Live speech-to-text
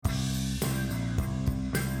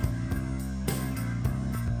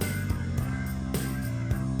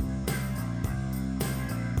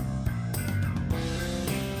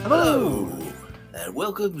Hello, and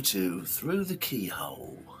welcome to Through the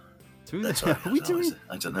Keyhole. That's right. Are we doing?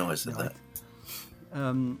 I don't know. I said that.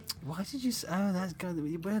 Why did you say? Oh, that's good.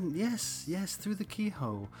 Yes, Through the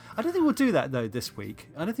Keyhole. I don't think we'll do that though this week.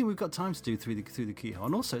 I don't think we've got time to do through the Keyhole.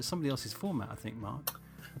 And also, it's somebody else's format. I think, Mark.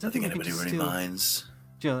 I don't think anybody really minds.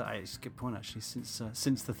 Yeah, it's a good point actually.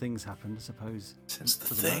 Since the things happened, I suppose. Since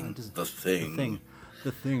the thing.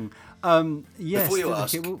 Yes. Before you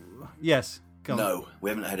ask, yes. Go on. No,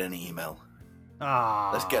 we haven't had any email.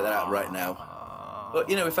 Let's get that out right now. But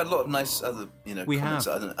we've had a lot of nice other comments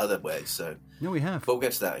other ways. So no, we have. But we'll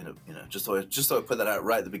get to that. Just thought I'd put that out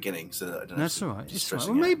right at the beginning so that I don't. That's all right. It's right.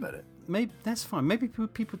 Well, maybe that's fine. Maybe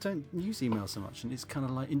people don't use email so much, and it's kind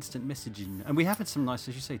of like instant messaging. And we have had some nice,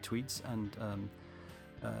 as you say, tweets and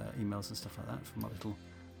emails and stuff like that from our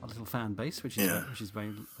little fan base, which is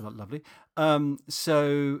very lovely.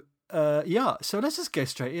 So let's just go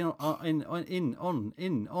straight in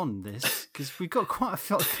on this because we've got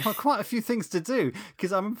quite a few things to do.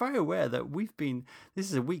 Because I'm very aware that this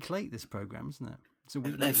is a week late. This program, isn't it?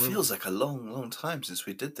 It feels like a long time since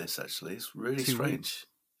we did this. Actually, it's really strange.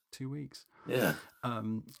 2 weeks. Yeah.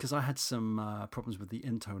 Because I had some problems with the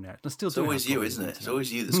internet. It's always you, isn't it? It's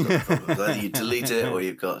always you that's got problems. Either you delete it or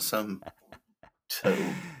you've got some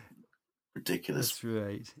total ridiculous. That's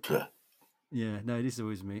right. Yeah, no, it is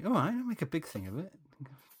always me. All right, I don't make a big thing of it.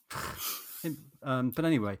 But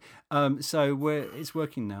anyway, so it's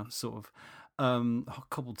working now, sort of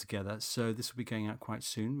cobbled together. So this will be going out quite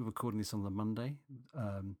soon. We're recording this on the Monday,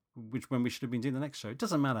 when we should have been doing the next show. It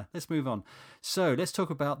doesn't matter. Let's move on. So let's talk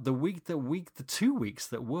about the 2 weeks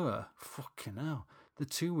that were. Fucking hell, the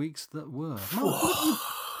 2 weeks that were.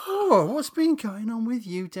 What's been going on with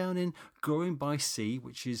you down in Goring by Sea,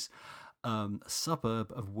 which is a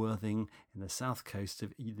suburb of Worthing in the south coast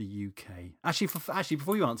of the UK. Actually,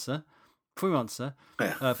 before you answer, for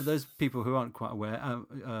those people who aren't quite aware,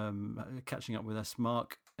 catching up with us,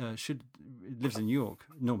 Mark lives in New York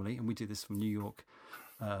normally, and we do this from New York,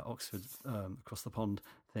 Oxford, across the pond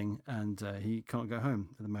thing, and he can't go home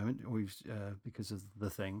at the moment, because of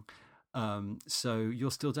the thing. So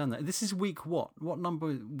you're still down there. This is week what? What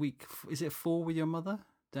number week? Is it 4 with your mother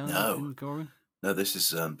down in Goring? No, this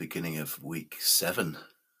is beginning of week 7.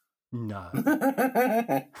 No.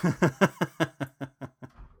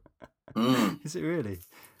 Is it really?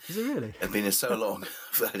 I've been here so long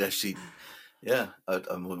that actually,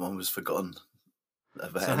 I'm almost forgotten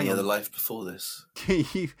about any other life before this.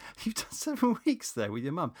 You've done 7 weeks there with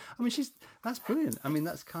your mum. I mean, that's brilliant. I mean,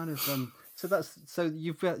 that's kind of so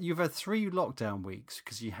you've had 3 lockdown weeks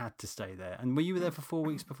because you had to stay there, and were you there for 4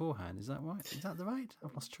 weeks beforehand? Is that right? Is that the right?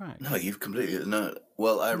 I've lost track. No, you've completely no.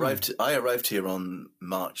 Well, I arrived here on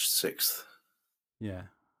March 6th. Yeah.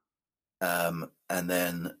 And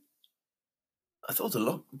then I thought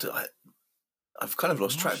I've kind of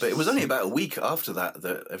lost track, but it was only about a week after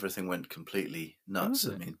that everything went completely nuts.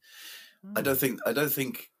 I mean, I don't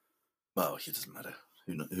think. Well, it doesn't matter.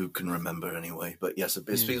 Who can remember anyway? But yes, it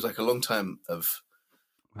feels like a long time of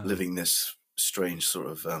living this strange sort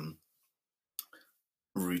of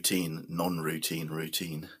non-routine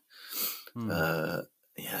routine.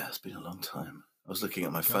 It's been a long time. I was looking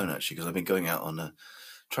at my phone actually because I've been going out on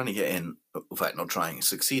trying to get in. In fact, not trying,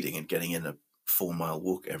 succeeding in getting in a 4-mile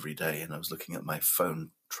walk every day. And I was looking at my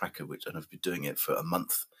phone tracker, and I've been doing it for a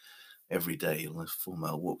month every day on those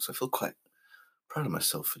 4-mile walks. I feel quite proud of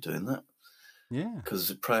myself for doing that. Yeah.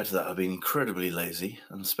 Because prior to that, I've been incredibly lazy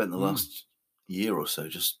and spent the last year or so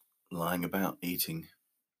just lying about, eating.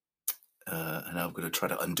 And now I've got to try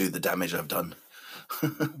to undo the damage I've done.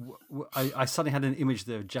 I suddenly had an image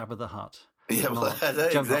there of Jabba the Hutt. Yeah,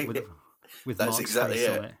 that's exactly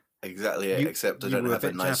it. On it. Exactly it. Except I don't have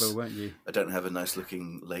a nice. Jabba, weren't you? I don't have a nice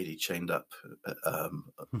looking lady chained up, in a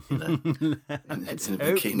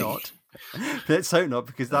bikini. Not. Let's hope not,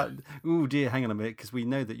 because that. Oh dear, hang on a minute, because we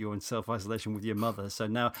know that you're in self-isolation with your mother. So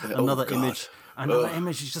now another image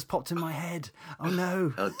has just popped in my head. Oh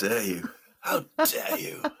no! How dare you! How dare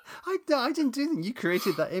you! I didn't do that. You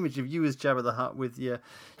created that image of you as Jabba the Hutt with your.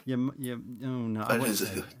 Oh no! I won't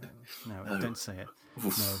say it. No, don't say it.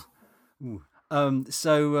 Oof. No. Ooh.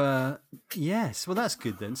 Yes. Well, that's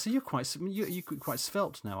good then. So you're quite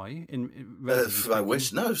svelte now, are you? I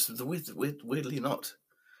wish. No, weirdly not.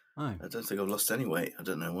 Oh. I don't think I've lost any weight. I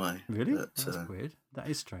don't know why. Really? That's weird. That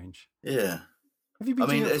is strange. Yeah. Have you been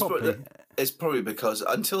doing it properly? It's probably because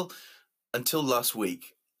until last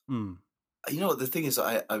week. Mm. You know what the thing is?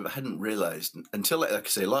 I hadn't realised until, like I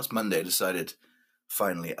say, last Monday. I decided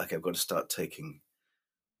finally, okay, I've got to start taking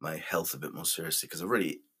my health a bit more seriously because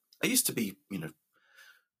I used to be,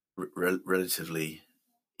 relatively,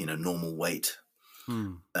 normal weight,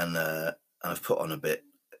 and I've put on a bit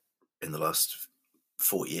in the last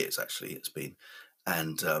 4 years. Actually, it's been,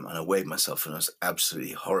 and I weighed myself, and I was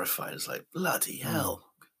absolutely horrified. It's like bloody hell.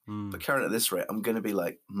 But carrying at this rate, I'm going to be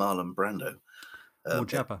like Marlon Brando, or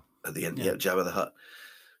Jabba at the end. Yeah, Jabba the Hutt.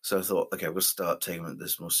 So I thought, okay, we'll start taking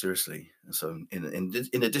this more seriously. And so,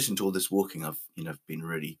 in addition to all this walking, I've been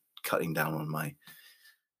really cutting down on my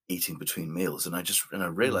eating between meals, and I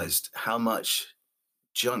realized how much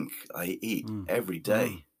junk I eat every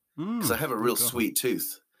day because I have a real sweet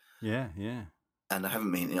tooth. Yeah, yeah. And I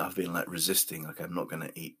haven't been. I've been like resisting. Like I'm not going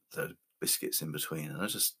to eat the biscuits in between.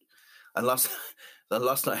 And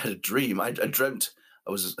last night I had a dream. I dreamt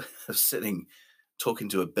I was sitting talking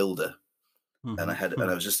to a builder. And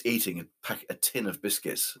I was just eating a tin of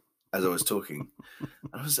biscuits as I was talking.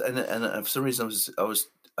 And for some reason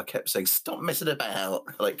I kept saying, "Stop messing about,"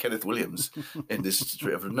 like Kenneth Williams in this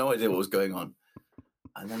street. I had no idea what was going on.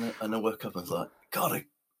 And then I woke up and was like, God,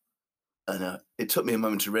 it took me a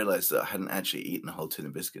moment to realize that I hadn't actually eaten a whole tin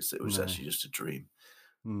of biscuits. It was actually just a dream.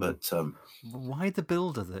 But why the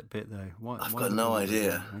builder bit though? I've got no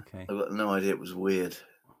idea. Okay, I've got no idea. It was weird.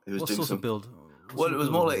 It was what doing sort of build? Well, it was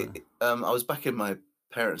more like I was back in my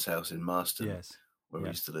parents' house in Marston, where we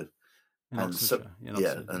used to live, and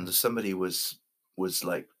and somebody was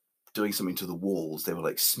like doing something to the walls. They were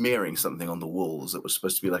like smearing something on the walls that was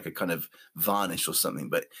supposed to be like a kind of varnish or something,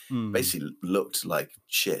 but basically looked like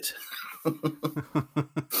shit.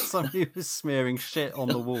 Somebody was smearing shit on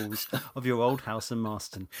the walls of your old house in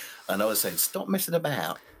Marston, and I was saying, "Stop messing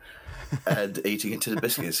about," and eating into the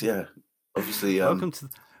biscuits. Yeah, obviously.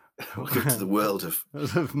 Welcome to the world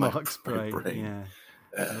of Mark's brain. brain.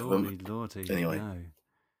 Yeah. Lordy. Anyway. No.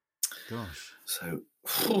 Gosh. So,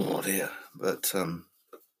 oh dear. But the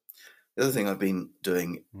other thing I've been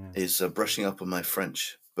doing is brushing up on my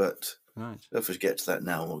French. But don't forget to that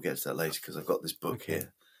now, and we'll get to that later because I've got this book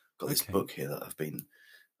here. I've got this book here that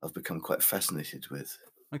I've become quite fascinated with.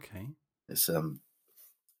 Okay.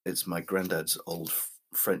 It's my granddad's old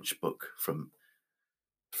French book from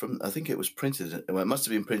I think it was printed. Well, it must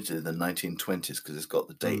have been printed in the 1920s because it's got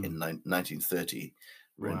the date in 1930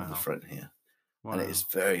 written on the front here, and it is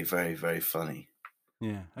very, very, very funny.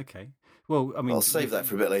 Yeah. Okay. Well, I mean, I'll save that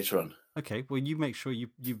for a bit later on. Okay. Well, you make sure you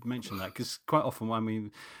mention that because quite often, I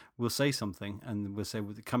mean, we'll say something and we'll say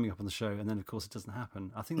coming up on the show, and then of course it doesn't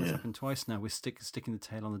happen. I think that's happened twice now. We're sticking the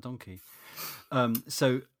tail on the donkey.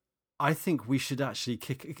 So I think we should actually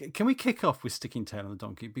Can we kick off with sticking tail on the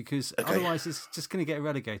donkey because otherwise it's just going to get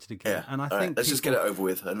relegated again. Yeah. And I think let's just get it over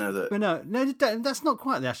with. I know that. But no, that's not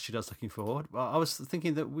quite the attitude I was looking for. I was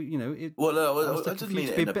thinking that we, Well, no, I didn't mean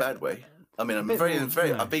it in a bad way. I mean, I'm very.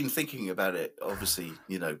 I've been thinking about it, obviously,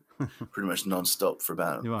 pretty much non-stop for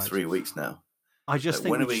about 3 weeks now. I just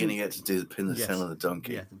think when are we going to get to do pin the tail on the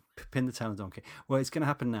donkey? Yeah, pin the tail on the donkey. Well, it's going to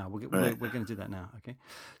happen now. We're going to do that now. Okay,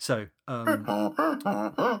 so.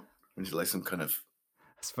 Like some kind of.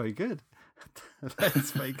 That's very good. That's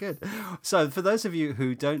very good. So, for those of you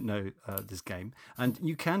who don't know this game, and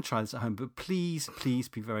you can try this at home, but please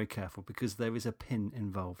be very careful because there is a pin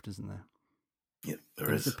involved, isn't there? Yeah,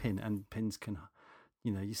 there is a pin, and pins can,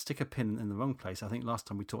 you stick a pin in the wrong place. I think last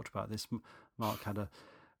time we talked about this, Mark had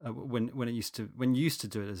when you used to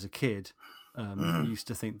do it as a kid, you used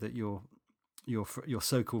to think that your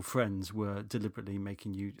so-called friends were deliberately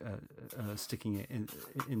making you sticking it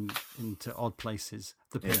into odd places.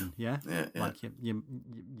 The pin, yeah. Like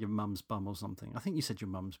your mum's bum or something. I think you said your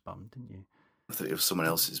mum's bum, didn't you? I thought it was someone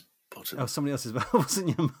else's bottom. Oh, somebody else's bum.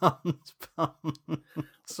 Wasn't your mum's bum?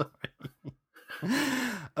 Sorry.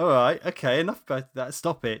 All right. Okay. Enough about that.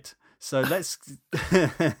 Stop it. So let's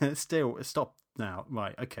stop. Now,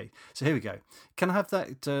 right, okay. So here we go. Can I have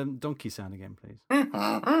that donkey sound again, please?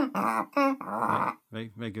 Right, very,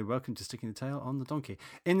 very good. Welcome to Sticking the Tail on the Donkey.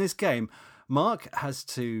 In this game, Mark has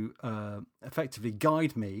to effectively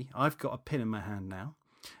guide me. I've got a pin in my hand now,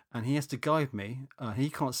 and he has to guide me. He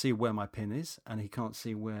can't see where my pin is, and he can't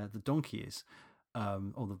see where the donkey is,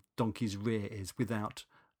 or the donkey's rear is, without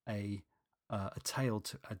a tail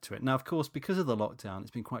to add to it. Now, of course, because of the lockdown, it's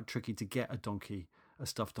been quite tricky to get a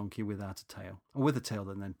stuffed donkey without a tail, or with a tail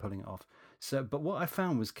and then pulling it off. So, but what I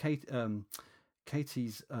found was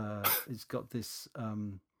Katie's has got this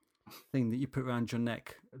thing that you put around your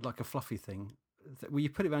neck, like a fluffy thing. Well, you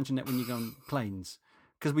put it around your neck when you go on planes,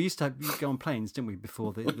 because we used to go on planes, didn't we,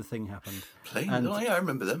 before the thing happened? Planes? Oh yeah, I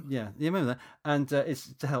remember them. Yeah, you remember that, and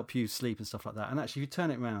it's to help you sleep and stuff like that. And actually, if you turn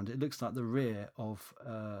it around, it looks like the rear of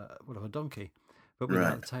a donkey. but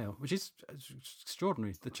without the tail, which is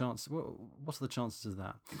extraordinary. The chance. What's the chances of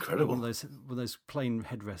that? Incredible. One of those plain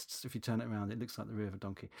headrests. If you turn it around, it looks like the rear of a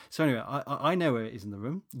donkey. So anyway, I know where it is in the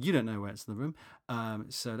room. You don't know where it's in the room.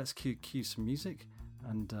 So let's cue some music,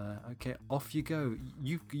 and okay, off you go.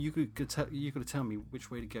 You got to tell me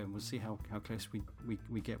which way to go, and we'll see how close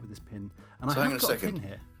we get with this pin. And so I have got a pin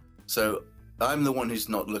here. So I'm the one who's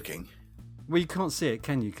not looking. Well, you can't see it,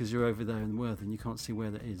 can you? Because you're over there in Worthing. You can't see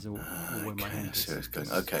where that is or where my hand is.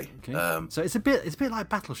 Okay. So it's a bit like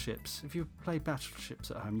battleships. If you play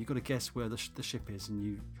battleships at home, you've got to guess where the ship is,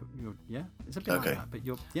 and you're it's a bit like that. But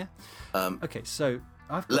okay. So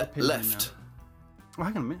I've got a pin left. Now. Oh,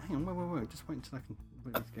 hang on a minute. Hang on. Wait. Just wait until I can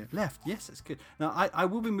go left. Yes, that's good. Now I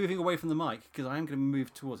will be moving away from the mic because I am going to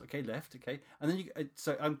move towards. Okay, left. Okay, and then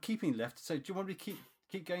so I'm keeping left. So do you want me to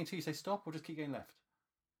keep going till you say stop, or just keep going left?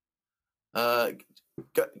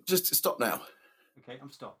 Just stop now. Okay, I'm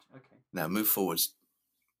stopped. Okay. Now move forwards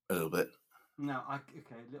a little bit. Now, a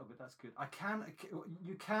little bit. That's good.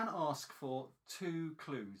 You can ask for 2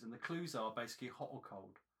 clues, and the clues are basically hot or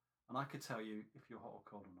cold, and I could tell you if you're hot or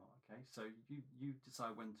cold or not. Okay, so you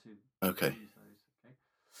decide when to use those. Okay,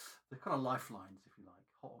 they're kind of lifelines, if you like,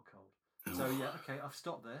 hot or cold. So yeah, okay, I've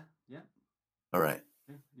stopped there. Yeah. All right.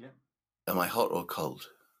 Okay, yeah. Am I hot or cold?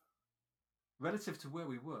 Relative to where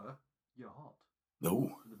we were. You're hot.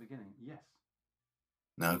 No. At the beginning, yes.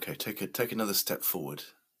 Now, okay, take another step forward.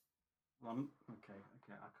 Okay.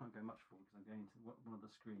 I can't go much forward because I'm going to one of the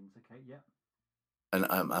screens. Okay, yeah. And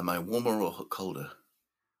am I warmer or colder?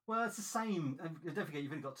 Well, it's the same. Don't forget,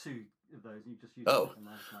 you've only got 2 of those. You just used.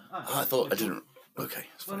 I thought I didn't. Okay.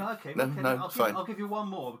 Well, no, okay. No, fine. I'll give you one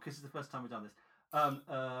more because it's the first time we've done this.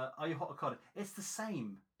 Are you hot or cold? It's the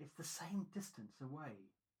same. It's the same distance away.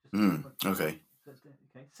 Okay.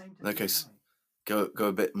 Okay, same distance. Okay, go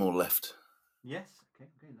a bit more left. Yes. Okay,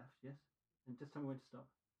 left. Yes, and just tell me when to stop.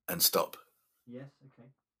 And stop. Yes. Okay.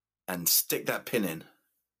 And stick that pin in.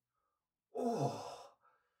 Oh,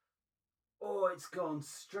 it's gone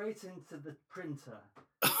straight into the printer.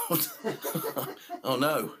 Oh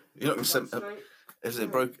no! You're not going to Is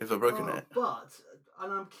it broke? Have I broken it? But,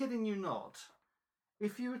 and I'm kidding you not.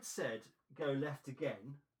 If you had said go left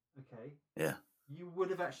again, okay. Yeah. You would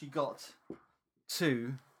have actually got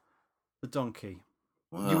to the donkey.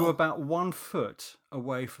 Wow. You were about 1 foot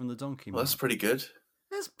away from the donkey. Well, that's pretty good.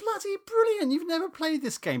 That's bloody brilliant. You've never played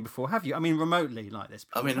this game before, have you? I mean, remotely like this.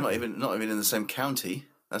 I mean, not even in the same county.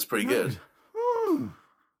 That's pretty good.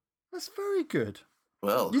 That's very good.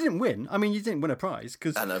 Well, you didn't win. I mean, you didn't win a prize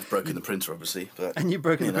and I've broken the printer, obviously. And you've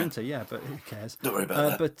broken the printer, yeah. But who cares? Don't worry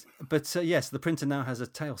about that. But yes, the printer now has a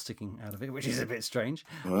tail sticking out of it, which is a bit strange.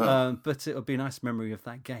 Wow. But it'll be a nice memory of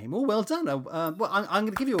that game. Oh, well done. Well, I'm going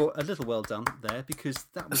to give you a little well done there because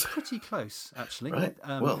that was pretty close, actually. Right.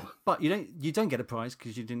 But you don't get a prize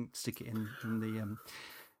because you didn't stick it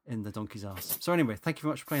in the donkey's arse. So anyway, thank you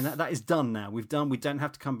very much for playing that. That is done now. We don't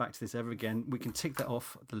have to come back to this ever again. We can tick that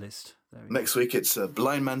off the list. Next week it's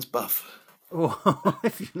Blind Man's Buff. Oh,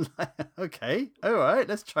 if you like. Okay, all right,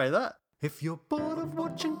 let's try that. If you're bored of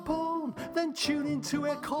watching porn, then tune into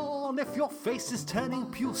Aircon. If your face is turning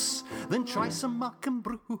puce, then try some Muck and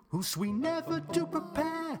Bruce. We never do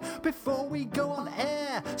prepare before we go on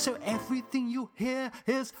air, so everything you hear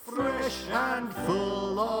is fresh and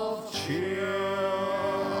full of cheer.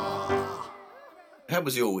 How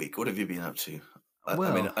was your week? What have you been up to? I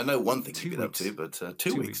mean, I know one thing you've been up to, but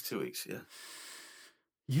 2 weeks. 2 weeks, yeah.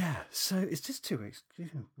 Yeah, so it's just 2 weeks.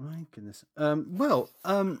 My goodness.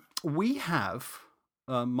 We have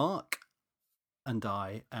Mark and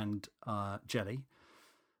I and Jelly,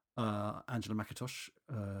 Angela McIntosh,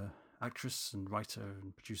 actress and writer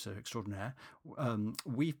and producer extraordinaire.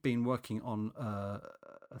 We've been working on a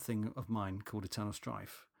thing of mine called Eternal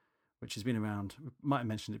Strife, which has been around. We might have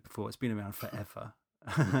mentioned it before. It's been around forever.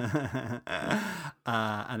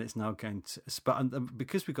 And it's now going to, but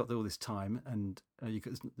because we've got all this time, and there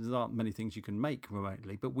aren't many things you can make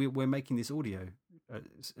remotely, but we're making this audio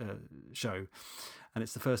show, and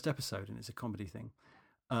it's the first episode, and it's a comedy thing.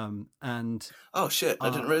 And oh shit, I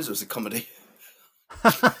didn't realize it was a comedy.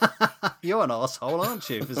 You're an arsehole, aren't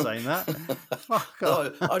you, for saying that?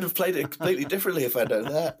 Oh, I'd have played it completely differently if I'd known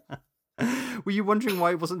that. Were you wondering why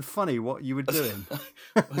it wasn't funny what you were doing?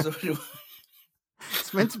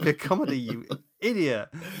 It's meant to be a comedy, you idiot.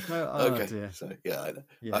 No, okay. Dear. So,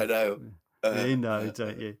 I know. You know,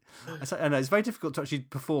 don't you? I know it's very difficult to actually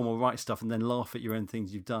perform or write stuff and then laugh at your own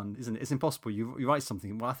things you've done, isn't it? It's impossible. You write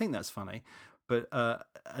something. Well, I think that's funny, but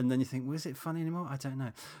and then you think, well, is it funny anymore? I don't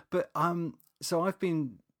know. But so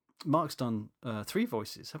Mark's done 3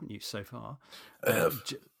 voices, haven't you, so far?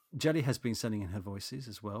 Jelly has been sending in her voices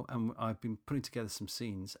as well, and I've been putting together some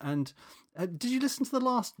scenes. And did you listen to the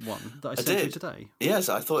last one that I sent you today? Yes,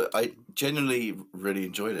 I genuinely really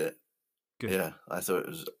enjoyed it. Good. Yeah, I thought it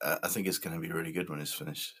was. I think it's going to be really good when it's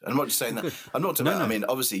finished. And I'm not just saying that. Good. I'm not. I mean,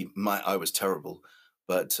 obviously, I was terrible,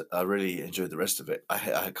 but I really enjoyed the rest of it.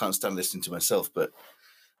 I can't stand listening to myself, but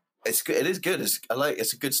it's good. It is good.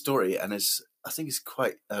 It's a good story, and I think it's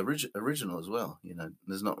quite original as well. You know,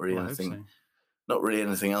 there's not really anything. Not really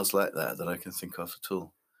anything else like that I can think of at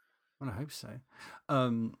all. Well, I hope so.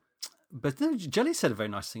 But no, Jelly said a very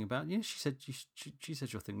nice thing about you. She said she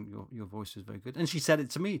said your voice was very good, and she said it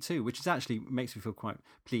to me too, which is actually makes me feel quite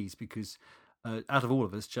pleased because out of all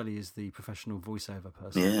of us, Jelly is the professional voiceover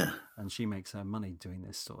person, and she makes her money doing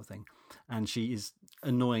this sort of thing, and she is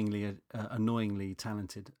annoyingly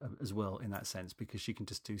talented as well in that sense because she can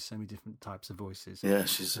just do so many different types of voices. Yeah,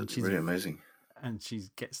 she's really amazing. And she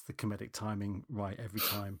gets the comedic timing right every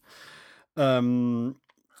time, and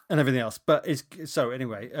everything else. But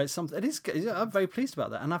anyway. I'm very pleased about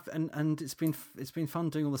that, and it's been fun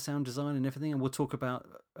doing all the sound design and everything. And we'll talk about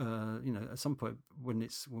at some point when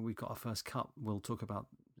we've got our first cut, we'll talk about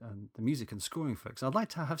the music and scoring for it. Because I'd like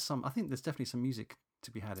to have some. I think there's definitely some music to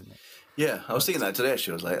be had in it. Yeah, I was thinking that today.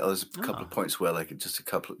 Actually, I was like, there's a couple of points where like just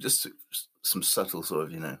some subtle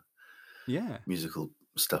sort of musical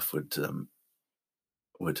stuff would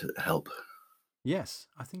help. Yes,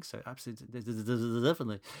 I think so. Absolutely,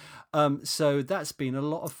 definitely. So that's been a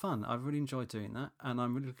lot of fun. I've really enjoyed doing that, and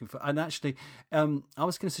I'm really looking for. And actually, I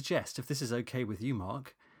was going to suggest, if this is okay with you,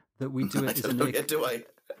 Mark, that we do it as an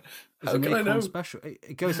Earcorn special.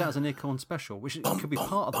 It goes out as an Earcorn special, which could be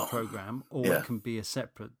part of the program, or it can be a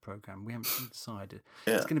separate program. We haven't decided.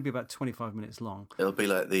 Yeah. It's going to be about 25 minutes long. It'll be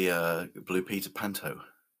like the Blue Peter Panto.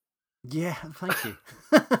 Yeah, thank you.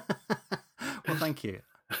 Well, thank you.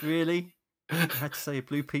 Really? I had to say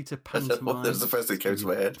Blue Peter pantomime. That was the first thing that came to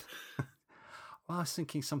my head. Well, I was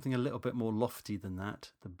thinking something a little bit more lofty than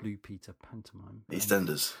that. The Blue Peter pantomime.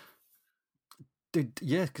 EastEnders.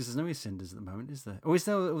 Yeah, because there's no EastEnders at the moment, is there? Or is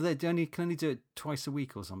there? Or they can only do it twice a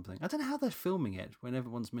week or something. I don't know how they're filming it when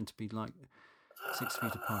everyone's meant to be like 6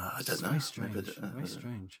 feet apart. I don't know. Very strange. Very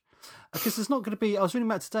strange. Because there's not going to be. I was reading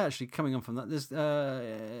about today, actually, coming on from that.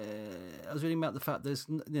 I was reading about the fact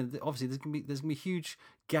obviously there's going to be huge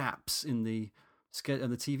gaps in the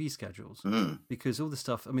TV schedules because all the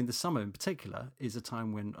stuff. I mean, the summer in particular is a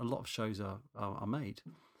time when a lot of shows are made.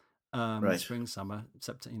 Right. Spring, summer,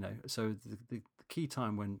 September. So the key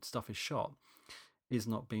time when stuff is shot is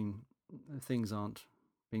not being. Things aren't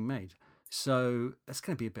being made. So it's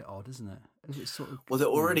going to be a bit odd, isn't it? It's sort of, well, they're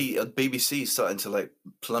already at BBC starting to like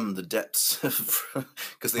plumb the depths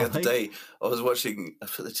because the other day I put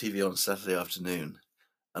the TV on Saturday afternoon,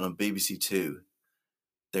 and on BBC Two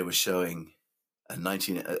they were showing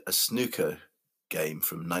a snooker game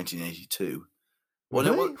from 1982. Well,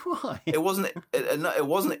 really? Why? It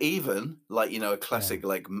wasn't even like a classic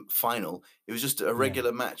like final. It was just a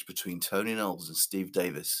regular match between Tony Knowles and Steve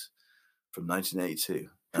Davis from 1982.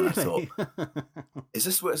 And I thought, is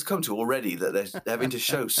this what it's come to already, that they're having to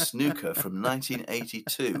show snooker from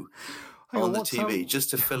 1982 on the TV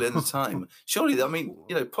just to fill in the time? Surely, I mean,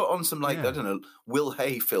 put on some I don't know, Will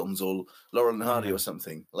Hay films or Laurel and Hardy or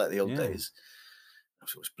something like the old days. I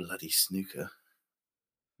thought it was bloody snooker.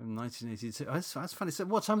 From 1982. That's funny. So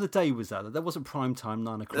what time of the day was that? That wasn't prime time,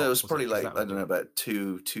 9 o'clock. It was probably I don't know, about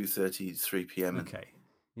 2:30, 3 p.m. Okay.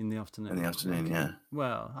 In the afternoon. In the afternoon, yeah.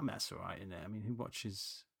 Well, I mean, that's all right, isn't it? I mean, who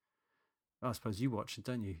watches? I suppose you watch it,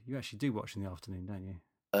 don't you? You actually do watch in the afternoon, don't you?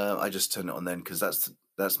 I just turn it on then because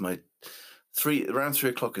that's my around 3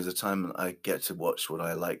 o'clock is the time I get to watch what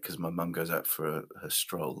I like because my mum goes out for her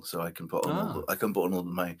stroll, so I can put on all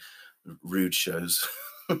my rude shows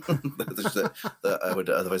that I would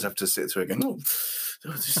otherwise have to sit through again.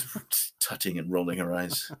 Just tutting and rolling her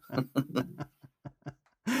eyes.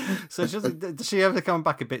 So does she ever come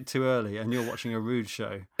back a bit too early and you're watching a rude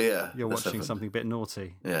show? Yeah. You're watching something a bit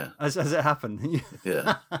naughty? Yeah. Has it happened?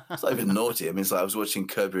 Yeah. It's not even naughty. I mean, it's like I was watching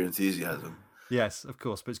Curb Your Enthusiasm. Yes, of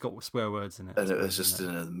course, but it's got swear words in it. And it was just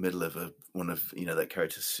in the middle of one of that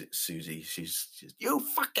character, Susie. She's you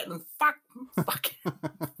fucking fuck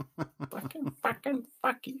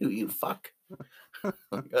you, you fuck.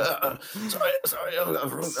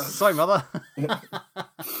 Sorry, mother.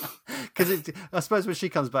 Because I suppose when she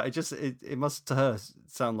comes back, it must to her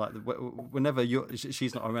sound like whenever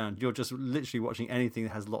she's not around, you're just literally watching anything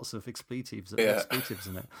that has lots of expletives in it.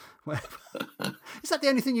 Is that the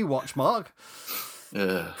only thing you watch, Mark?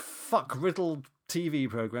 Yeah. Fuck riddled TV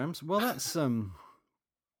programs. Well, that's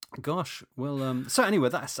gosh. Well, so anyway,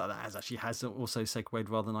 that has also segued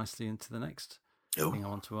rather nicely into the next thing I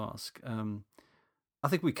want to ask. I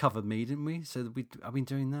think we covered me, didn't we? So I've been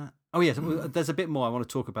doing that. Oh yes, there's a bit more I want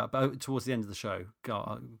to talk about, but towards the end of the show.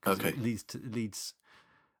 Okay. It leads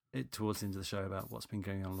it towards the end of the show about what's been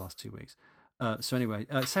going on the last 2 weeks. So anyway,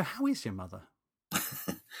 so how is your mother?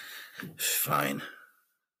 Fine.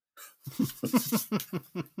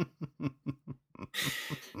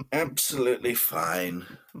 Absolutely fine.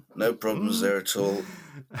 No problems there at all.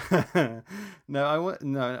 No,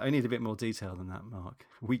 I need a bit more detail than that, Mark.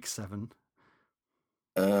 Week 7.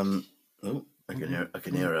 I can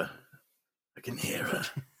hear her. I can hear her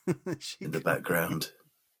in the background.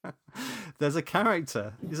 There's a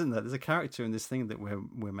character, isn't there? There's a character in this thing that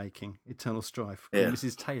we're making, Eternal Strife, called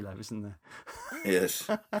Mrs. Taylor, isn't there? Yes.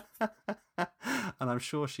 And I'm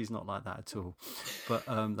sure she's not like that at all. But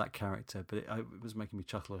that character, but it was making me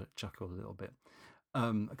chuckle a little bit.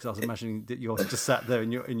 Because I was imagining that you're just sat there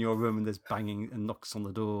in your room and there's banging and knocks on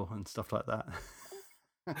the door and stuff like that.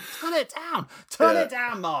 Turn it down! Turn it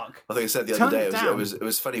down, Mark! I think I said the other day, it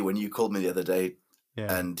was funny when you called me the other day.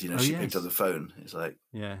 Yeah. And she picked up the phone. It's like,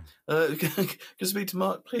 yeah, can I speak to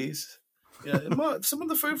Mark, please? Yeah, Mark, someone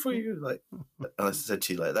on the phone for you. Like, and I said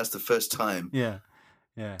to you, like, that's the first time. Yeah.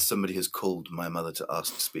 Somebody has called my mother to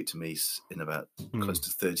ask to speak to me in about close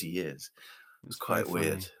to 30 years. It was quite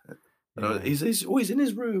weird. Yeah. He's always in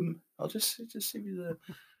his room. I'll just see you there.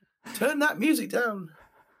 Turn that music down.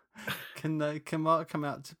 Can Mark come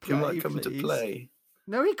out to play? Can Mark come to play?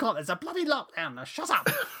 No, he can't. There's a bloody lockdown. Now shut up.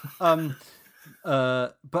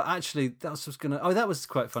 But actually, that was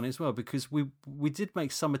quite funny as well, because we did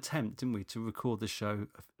make some attempt, didn't we, to record the show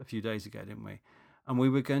a few days ago, didn't we? And we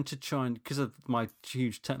were going to try and, because of my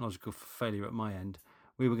huge technological failure at my end,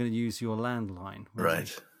 we were going to use your landline,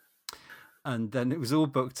 right? And then it was all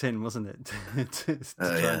booked in, wasn't it, to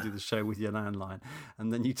try and do the show with your landline.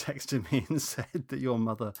 And then you texted me and said that your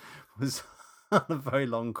mother was on a very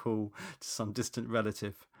long call to some distant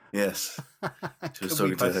relative. Yes. She was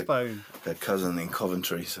talking to her cousin in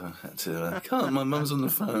Coventry, so I had to, can't, my mum's on the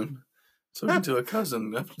phone. Talking to her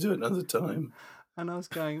cousin, I have to do it another time. And I was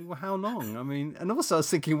going, well, how long? I mean, and also I was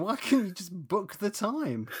thinking, why can't you just book the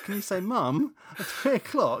time? Can you say, Mum, at 3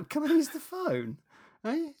 o'clock, can I use the phone?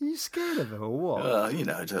 Are you scared of her or what?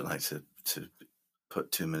 I don't like to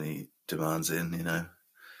put too many demands in,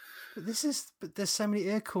 But there's so many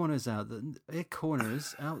ear corners out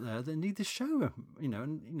there that need the show,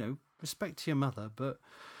 and respect to your mother. But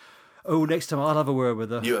next time I'll have a word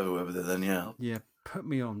with her. You have a word with her then, yeah. Yeah, put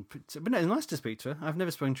me on. But no, it's nice to speak to her. I've never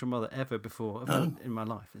spoken to her mother ever before in my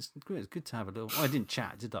life. It's good to have a little. I didn't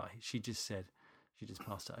chat, did I? She just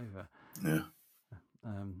passed it over. Yeah.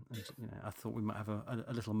 And, I thought we might have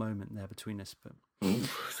a little moment there between us, but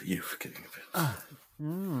you forgetting a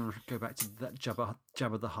bit. Go back to that Jabba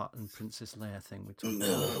the Hutt and Princess Leia thing we talked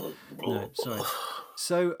about. No, sorry.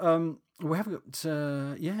 So we have got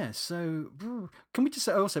So can we just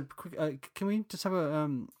also can we just have a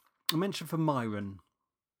mention for Myron?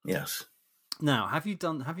 Yes. Now, have you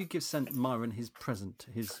sent Myron his present,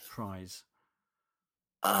 his prize?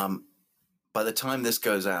 By the time this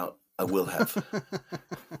goes out, I will have.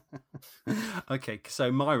 Okay,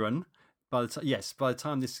 so Myron, by the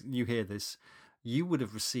time you hear this, you would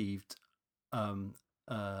have received an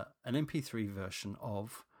MP3 version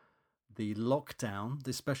of the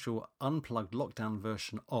special unplugged lockdown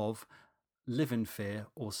version of Live in Fear,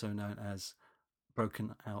 also known as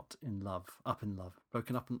Broken Out in Love, Broken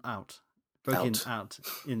Out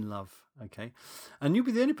in Love. Okay, and you'll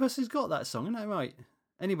be the only person who's got that song, isn't that right?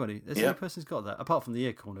 Anybody? There's the only person who's got that, apart from the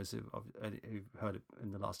ear corners who heard it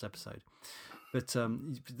in the last episode. But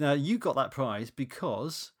now you got that prize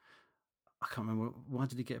because I can't remember, why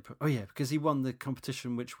did he get it? Oh yeah, because he won the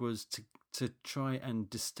competition, which was to try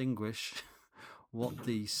and distinguish what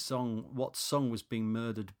song was being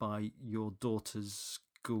murdered by your daughter's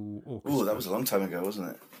school orchestra. Oh, that was a long time ago, wasn't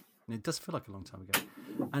it? And it does feel like a long time ago.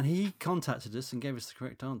 And he contacted us and gave us the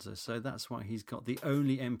correct answer. So that's why he's got the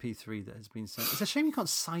only MP3 that has been sent. It's a shame you can't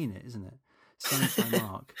sign it, isn't it? Signed by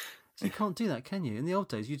Mark. So you can't do that, can you? In the old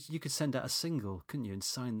days, you could send out a single, couldn't you, and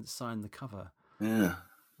sign the cover. Yeah.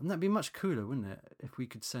 And that'd be much cooler, wouldn't it, if we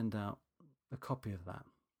could send out a copy of that,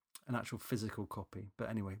 an actual physical copy. But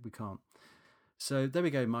anyway, we can't. So there we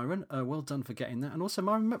go, Myron. Well done for getting that. And also,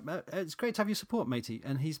 Myron, it's great to have your support, matey.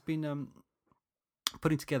 And he's been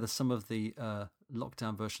putting together some of the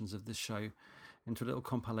lockdown versions of this show into a little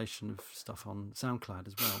compilation of stuff on SoundCloud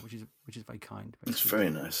as well, which is very kind. It's very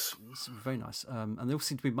nice. It's very nice. And they all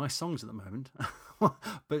seem to be my songs at the moment.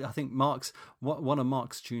 But I think one of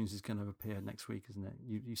Mark's tunes is going to appear next week, isn't it?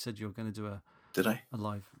 You said you were going to do a... Did I? A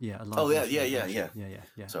live... Yeah, a live... Oh, yeah.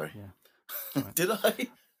 Yeah. Sorry. Yeah. Right. Did I?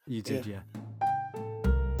 You did, yeah.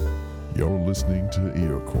 You're listening to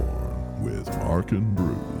Earcorn with Mark and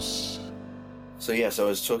Bruce. So yes, I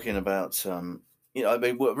was talking about I've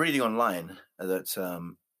been reading online that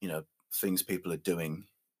things people are doing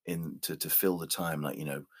to fill the time, like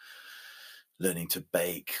learning to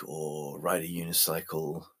bake or ride a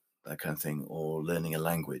unicycle, that kind of thing, or learning a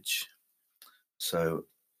language. So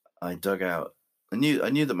I dug out. I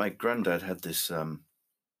knew that my granddad had this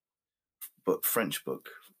French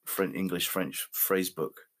English French phrase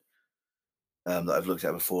book that I've looked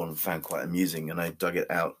at before and found quite amusing, and I dug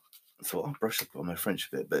it out and thought, I'll brush up on my French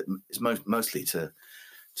a bit, but it's mostly to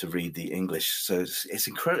read the English. So it's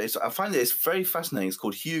incredible. I find it's very fascinating. It's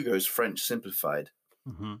called Hugo's French Simplified,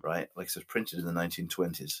 right? Like it was printed in the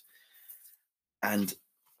 1920s, and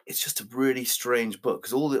it's just a really strange book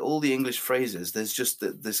because all the English phrases, there's just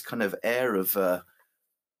this kind of air of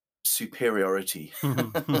superiority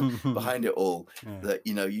behind it all, that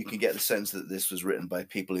you can get the sense that this was written by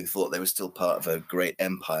people who thought they were still part of a great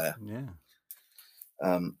empire.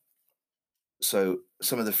 So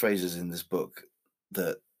some of the phrases in this book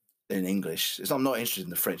that in English, I'm not interested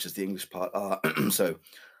in the French, as the English part are. So,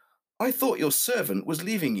 I thought your servant was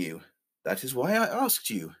leaving you. That is why I asked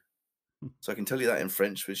you. So I can tell you that in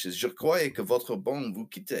French, which is Je croyais que votre bon vous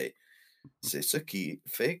quitte. C'est ce qui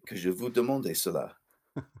fait que je vous demandais cela.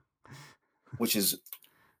 Which is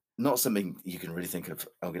not something you can really think of.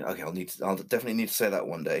 Okay, I'll definitely need to say that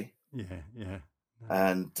one day. Yeah.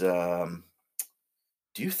 And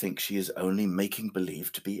do you think she is only making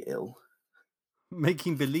believe to be ill?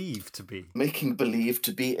 Making believe to be. Making believe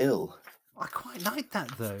to be ill. I quite like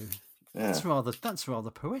that though. Yeah. That's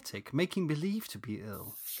rather poetic. Making believe to be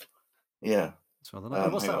ill. Yeah. That's rather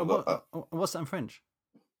nice. What's that in French?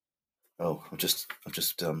 Oh, I've just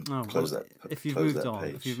closed that. If you've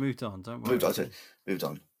moved on, don't worry. Moved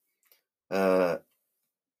on. And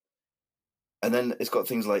then it's got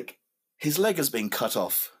things like, his leg has been cut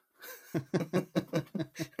off.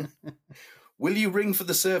 Will you ring for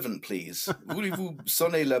the servant, please? Voulez-vous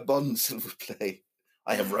sonner la bonne, s'il vous plaît?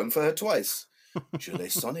 I have rung for her twice. Je l'ai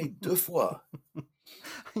sonné 2 fois.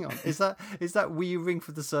 Hang on, is that will you ring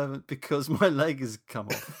for the servant because my leg has come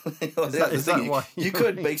off? Is that why you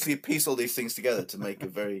could basically piece all these things together to make a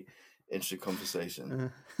very interesting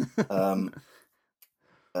conversation. I'll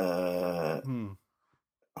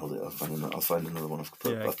find another one.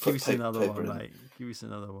 Give us another one, mate. Give us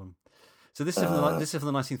another one. So this is from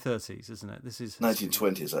the 1930s, isn't it? This is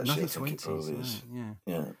 1920s, actually. 1920s, I think it probably is.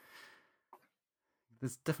 Yeah.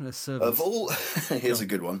 There's definitely a servant. Of all, here's a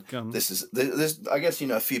good one. This. I guess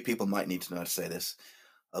a few people might need to know how to say this.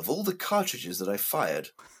 Of all the cartridges that I fired,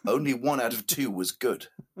 only 1 out of 2 was good.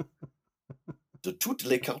 De toutes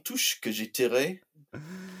les cartouches que j'ai tirées,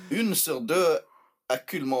 1 sur 2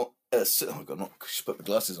 actuellement. Oh God, I should put my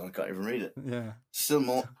glasses on. I can't even read it. Yeah.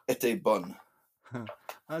 Seulement était bonne.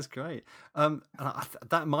 That's great.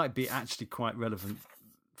 That might be actually quite relevant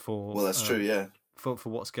for. Well, that's true. Yeah. For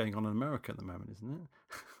what's going on in America at the moment, isn't it?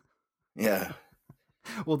 Yeah.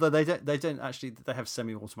 Although they don't actually, they have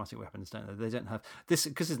semi-automatic weapons, don't they? They don't have this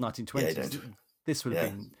because it's 1920s. Yeah, this would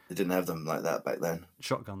have been. They didn't have them like that back then.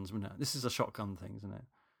 Shotguns, wouldn't it? This is a shotgun thing, isn't it?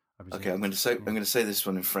 Okay, I'm going to say this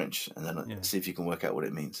one in French, and then see if you can work out what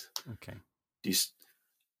it means. Okay.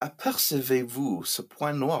 Apercevez-vous ce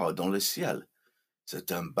point noir dans le ciel?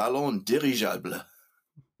 C'est un ballon dirigeable.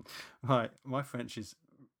 Right, my French is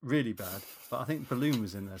really bad, but I think balloon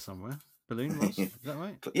was in there somewhere. Balloon was? Is that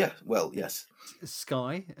right? Yeah, well, yes.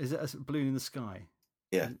 Sky? Is it a balloon in the sky?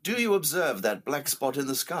 Yeah. Do you observe that black spot in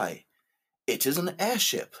the sky? It is an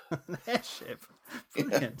airship. An airship?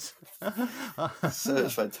 Brilliant. Yeah. So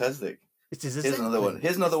it's fantastic. Here's another one.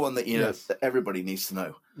 Here's another one that that everybody needs to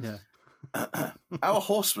know. Yeah. Our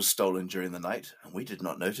horse was stolen during the night, and we did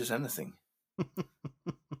not notice anything.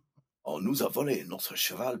 On nous a volé notre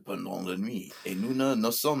cheval pendant la nuit, et nous ne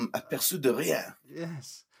nous sommes aperçus de rien.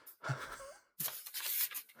 Yes.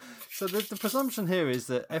 So the presumption here is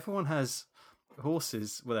that everyone has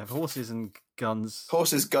horses. Well, they have horses and guns.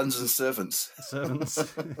 Horses, guns, and servants.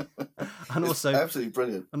 And also absolutely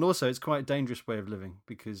brilliant. And also, it's quite a dangerous way of living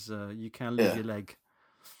because you can lose your leg.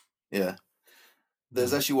 Yeah.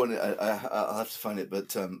 There's actually one. I'll have to find it, but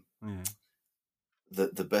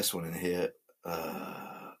the best one in here.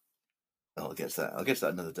 I'll get to that. I'll get to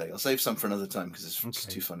that another day. I'll save some for another time because it's just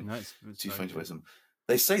too funny. No, it's too funny to waste them.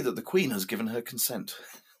 They say that the Queen has given her consent.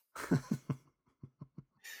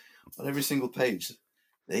 On every single page,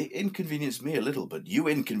 they inconvenience me a little, but you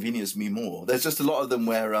inconvenience me more. There's just a lot of them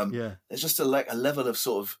where there's just a level of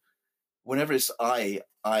sort of whenever it's I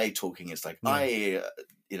talking, it's like I,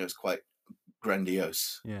 it's quite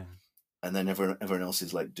grandiose. Yeah. and then everyone else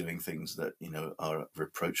is like doing things that are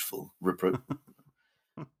reproachful.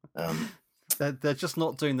 They're just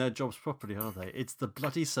not doing their jobs properly, are they? It's the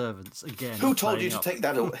bloody servants again. Who told you to take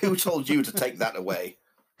that? Who told you to take that away?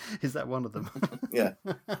 Is that one of them? Yeah.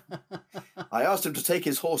 I asked him to take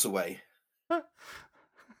his horse away.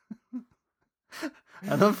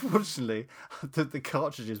 And unfortunately, the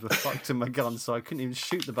cartridges were fucked in my gun, so I couldn't even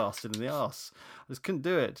shoot the bastard in the arse. I just couldn't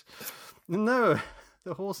do it. No,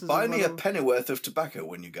 the horses. Buy me a pennyworth of tobacco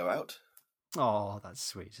when you go out. Oh, that's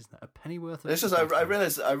sweet, isn't it? A pennyworth of It's just I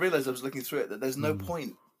realized I was looking through it that there's no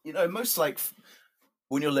point. Most like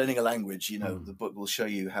when you're learning a language, the book will show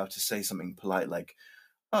you how to say something polite like,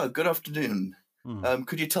 "Oh, good afternoon.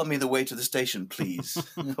 Could you tell me the way to the station, please?"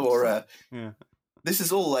 Or yeah. This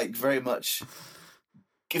is all like very much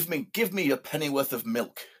give me a pennyworth of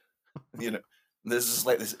milk. There's just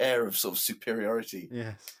like this air of sort of superiority.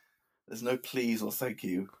 Yes. There's no please or thank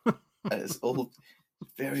you. It's all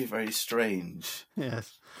very, very strange.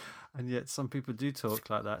 Yes. And yet some people do talk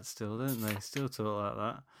like that still, don't they? Still talk like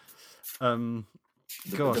that.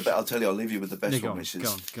 Gosh. I'll tell you, I'll leave you with the best one, which is...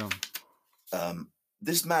 Go on.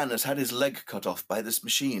 This man has had his leg cut off by this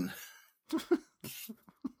machine.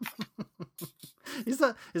 Is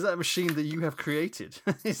that a machine that you have created?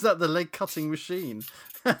 Is that the leg cutting machine?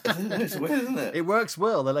 It's weird, isn't it? It works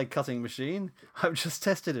well, the leg cutting machine. I've just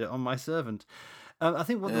tested it on my servant. I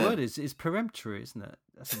think what the word is peremptory, isn't it?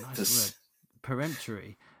 That's a nice word.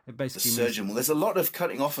 Peremptory. It basically the surgeon. Well, there's a lot of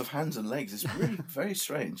cutting off of hands and legs. It's really very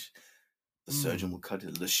strange. The surgeon will cut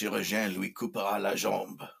it. Le chirurgien lui coupera la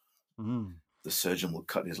jambe. The surgeon will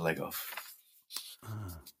cut his leg off.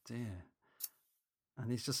 Oh dear.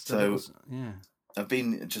 And he's just yeah. I've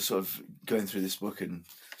been just sort of going through this book and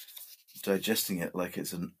digesting it like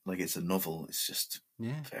it's a novel. It's just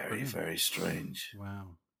very, very strange.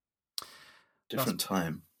 Wow. Different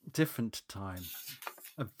time.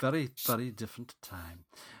 A very, very different time.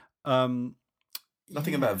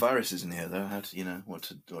 Nothing about viruses in here, though. How to,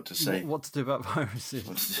 what to say? What to do about viruses?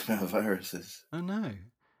 What to do about viruses? Oh no.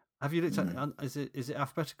 Have you looked at? Is it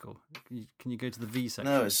alphabetical? Can you go to the V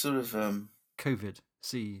section? No, it's sort of COVID.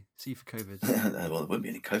 C for COVID. Well, there wouldn't be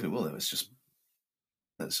any COVID, will there?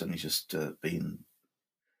 That's only just been.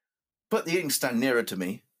 Put the inkstand nearer to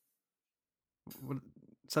me.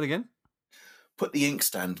 Say that again. Put the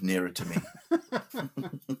inkstand nearer to me.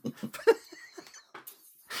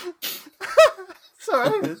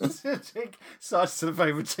 Sorry, so I just had a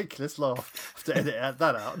very ridiculous laugh. I have to edit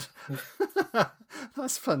that out.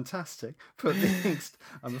 That's fantastic. Put the inkstand.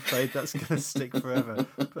 I'm afraid that's going to stick forever.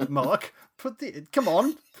 But Mark, come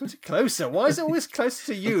on, put it closer. Why is it always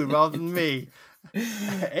closer to you rather than me?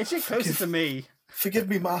 Edge it closer to me. Forgive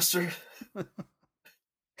me, master.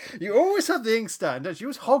 You always have the inkstand, don't you? You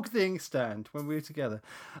always hog the inkstand when we were together.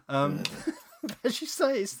 As you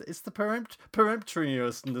say, it's the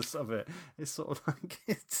peremptoriness of it. It's sort of like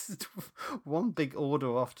it's one big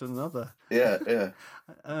order after another. Yeah.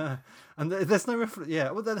 And there's no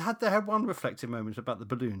well, they had one reflective moment about the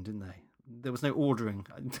balloon, didn't they? There was no ordering.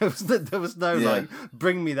 There was no like,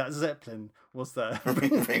 bring me that Zeppelin. Was there?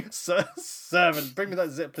 Servant, bring me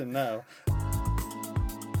that Zeppelin now.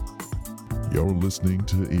 You're listening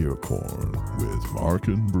to Earcorn with Mark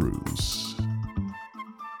and Bruce.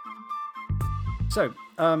 So,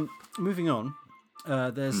 moving on,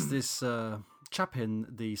 there's this chap in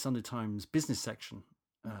the Sunday Times business section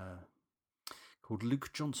called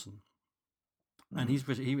Luke Johnson, and he's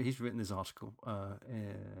written this article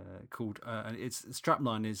called and its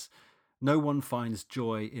strapline is "No one finds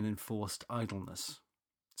joy in enforced idleness."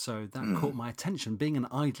 So that caught my attention. Being an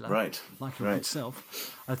idler, like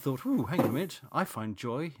myself, I thought, "Ooh, hang on a minute! I find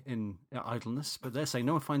joy in idleness," but they're saying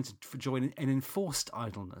no one finds joy in enforced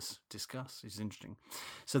idleness. Discuss. It's interesting.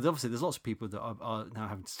 So obviously, there's lots of people that are now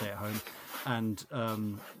having to stay at home and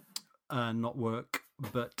not work,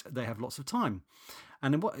 but they have lots of time.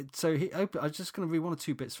 And I'm just going to read one or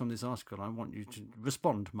two bits from this article. I want you to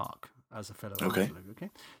respond, Mark, as a fellow idler. Okay.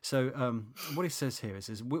 So what he says here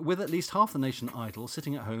is, with at least half the nation idle,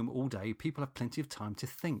 sitting at home all day, people have plenty of time to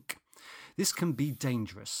think. This can be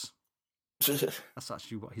dangerous. That's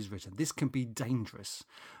actually what he's written. This can be dangerous.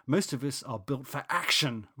 Most of us are built for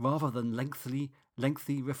action rather than lengthy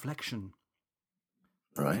reflection.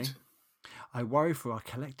 Right. Okay? I worry for our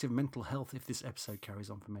collective mental health if this episode carries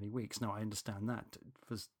on for many weeks. Now, I understand that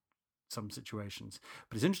for some situations,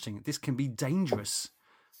 but it's interesting. This can be dangerous.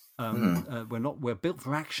 We're built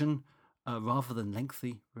for action rather than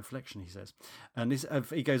lengthy reflection, he says. And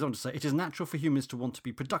he goes on to say, it is natural for humans to want to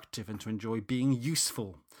be productive and to enjoy being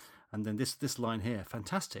useful. And then this line here,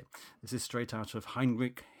 fantastic. This is straight out of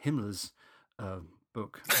Heinrich Himmler's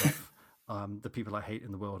book the people I hate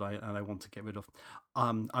in the world and I want to get rid of.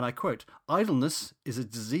 And I quote, "Idleness is a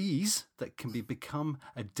disease that can become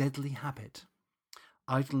a deadly habit."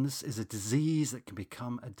 Idleness is a disease that can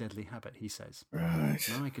become a deadly habit, he says. Right.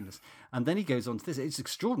 My goodness. And then he goes on to this. It's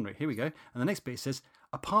extraordinary. Here we go. And the next bit says,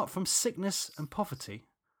 "Apart from sickness and poverty,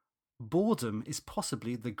 boredom is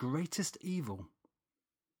possibly the greatest evil."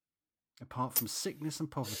 Apart from sickness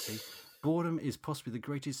and poverty, boredom is possibly the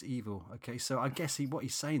greatest evil. Okay, so I guess what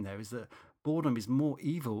he's saying there is that boredom is more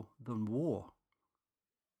evil than war,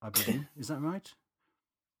 I believe. Is that right?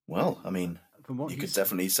 Well, I mean, you could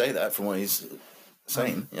definitely say that from what he's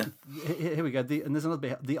saying. Yeah. Here we go. And there's another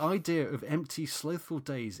bit. "The idea of empty, slothful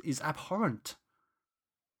days is abhorrent."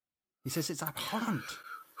 He says it's abhorrent.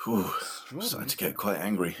 Whew, I'm starting to get quite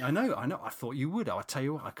angry. I know. I thought you would. I tell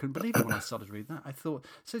you what, I couldn't believe it when I started reading that. I thought,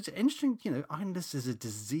 so it's interesting, idleness is a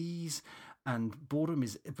disease and boredom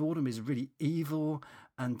is really evil.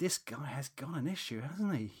 And this guy has got an issue,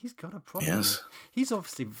 hasn't he? He's got a problem. Yes. He's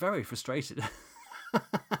obviously very frustrated.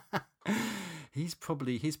 He's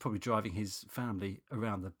probably driving his family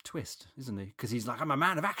around the twist, isn't he? Because he's like, "I'm a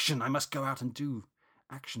man of action. I must go out and do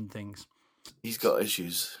action things." He's got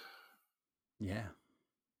issues. Yeah.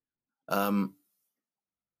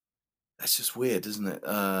 That's just weird, isn't it?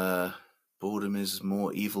 Boredom is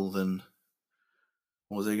more evil than.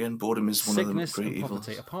 What was it again? Boredom is one sickness of the great and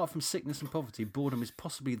poverty. evils. Apart from sickness and poverty, boredom is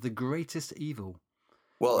possibly the greatest evil.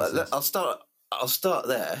 Well, I'll start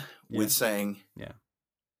there with saying,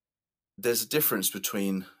 there's a difference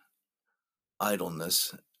between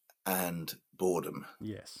idleness and boredom.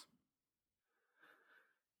 Yes.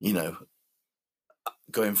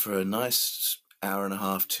 Going for a nice hour and a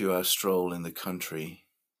half, 2 hour stroll in the country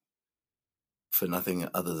for nothing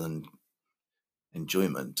other than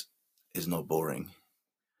enjoyment is not boring.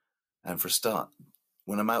 And for a start,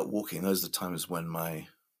 when I'm out walking, those are the times when my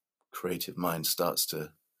creative mind starts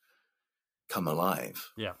to come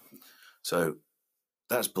alive. Yeah. So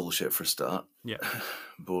that's bullshit for a start. Yeah.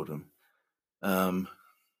 Boredom. I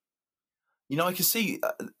can see,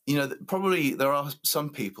 probably there are some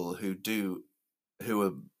people who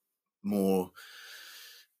are more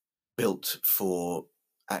built for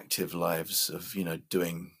active lives of,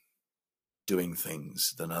 doing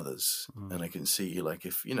things than others. And I can see, like,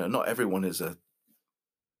 if, not everyone is a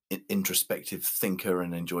introspective thinker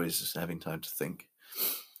and enjoys having time to think.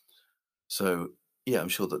 So, yeah, I'm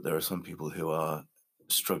sure that there are some people who are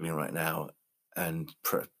struggling right now and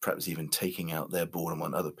perhaps even taking out their boredom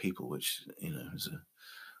on other people, which, is a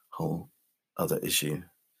whole other issue.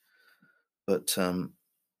 But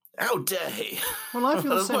how dare he? Well, I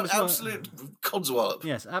feel the same as well. Absolute codswallop.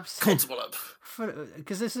 Yes, absolutely. Codswallop.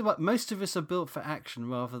 Because this is what most of us are built for action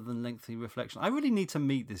rather than lengthy reflection. I really need to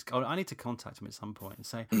meet this guy. I need to contact him at some point and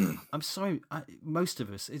say, "I'm sorry." Most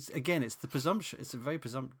of us, it's the presumption. It's a very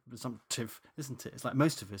presumptive, isn't it? It's like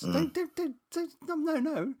most of us. No,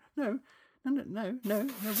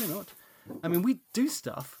 we're not. I mean, we do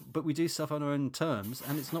stuff, but we do stuff on our own terms,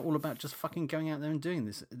 and it's not all about just fucking going out there and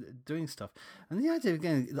doing stuff. And the idea,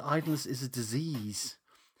 again, that idleness is a disease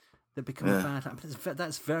that becomes a bad habit,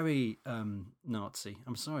 that's very Nazi.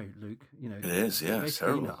 I'm sorry, Luke. It is, yeah, it's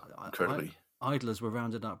terrible. Incredibly. Idlers were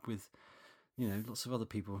rounded up with, lots of other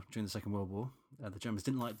people during the Second World War. The Germans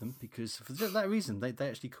didn't like them because for that reason they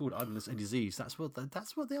actually called idleness a disease. That's what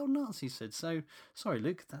the old Nazis said. So sorry,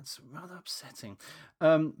 Luke, that's rather upsetting.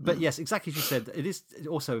 But yes, exactly as you said, it is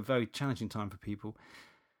also a very challenging time for people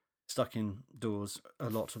stuck indoors a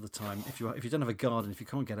lot of the time. If you don't have a garden, if you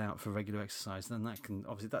can't get out for regular exercise, then that can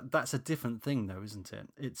obviously that's a different thing, though, isn't it?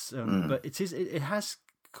 It's but it has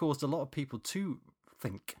caused a lot of people to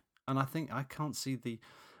think, and I think I can't see the.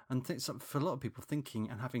 And for a lot of people, thinking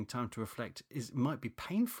and having time to reflect might be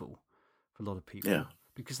painful for a lot of people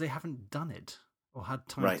because they haven't done it or had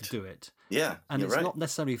time to do it. Yeah, and it's not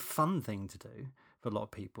necessarily a fun thing to do for a lot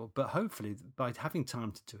of people, but hopefully by having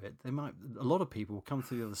time to do it, a lot of people will come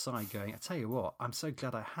through the other side going, "I tell you what, I'm so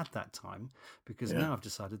glad I had that time because now I've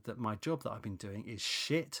decided that my job that I've been doing is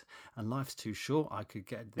shit and life's too short. I could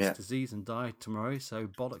get this disease and die tomorrow, so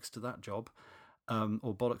bollocks to that job."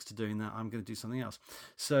 Or bollocks to doing that. I'm going to do something else.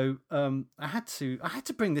 So I had to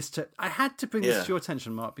bring this to your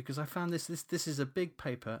attention, Mark, because I found this is a big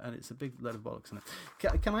paper and it's a big load of bollocks in it.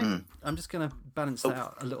 Can I? I'm just going to balance that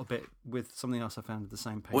out a little bit with something else I found in the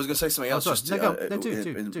same paper. I was going to say something else. Do.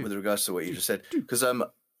 With regards to what you just said, because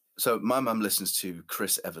so my mum listens to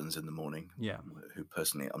Chris Evans in the morning. Yeah, who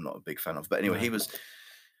personally I'm not a big fan of, but anyway, he was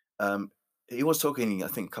talking I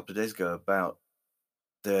think a couple of days ago about.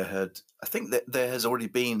 I think that there has already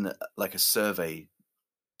been like a survey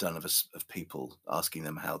done of people asking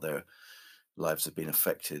them how they're lives have been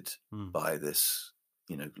affected by this,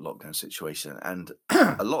 lockdown situation. And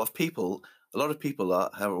a lot of people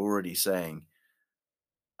are already saying,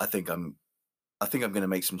 I think I'm going to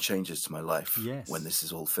make some changes to my life when this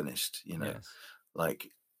is all finished. Like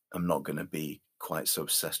I'm not going to be quite so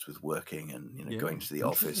obsessed with working and going to the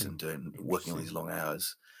office and working all these long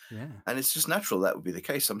hours. Yeah, and it's just natural that would be the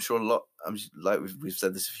case. I'm sure like we've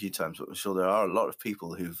said this a few times, but I'm sure there are a lot of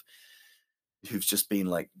people who've just been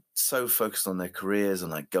like so focused on their careers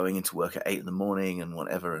and like going into work at 8 a.m. and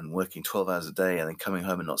whatever, and working 12 hours a day and then coming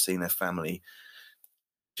home and not seeing their family,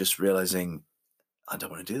 just realizing I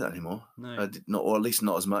don't want to do that anymore. No. Or at least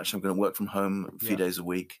not as much. I'm going to work from home a few days a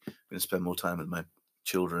week. I'm going to spend more time with my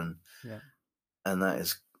children. Yeah. And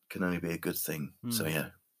that can only be a good thing. So yeah.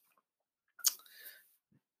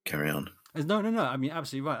 Carry on. No. I mean,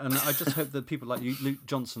 absolutely right. And I just hope that people like you, Luke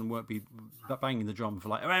Johnson, won't be banging the drum for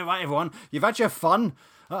like, right, everyone, you've had your fun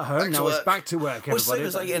at home. Now it's back to work. Everybody.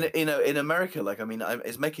 Well, like in America, like, I mean,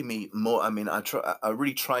 it's making me more. I mean, I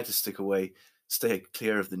really try to stay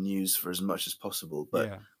clear of the news for as much as possible,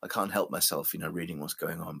 but I can't help myself, reading what's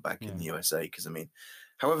going on back in the USA. Because I mean,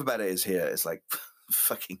 however bad it is here, it's like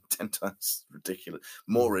fucking 10 times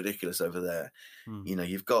more ridiculous over there.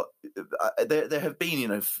 You've got there have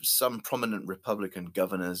been some prominent Republican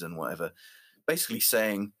governors and whatever basically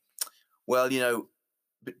saying, well,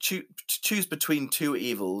 but choose between two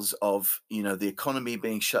evils of the economy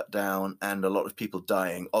being shut down and a lot of people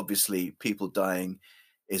dying. Obviously people dying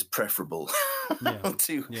is preferable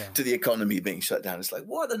to the economy being shut down. It's like,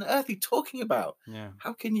 what on earth are you talking about?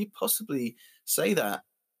 How can you possibly say that?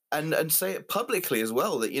 And say it publicly as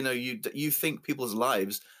well, that you think people's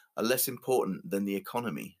lives are less important than the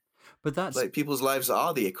economy. But that's like people's lives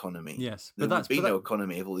are the economy. Yes, but there would be no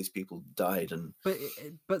economy if all these people died. And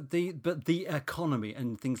but the economy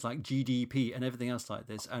and things like GDP and everything else like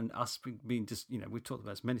this, and us being just we've talked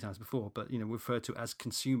about this many times before, but referred to as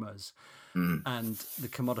consumers, and the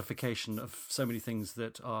commodification of so many things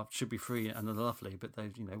that should be free and are lovely, but they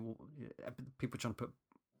people trying to put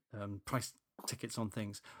price tickets on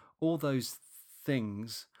things. All those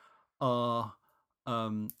things are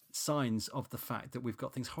signs of the fact that we've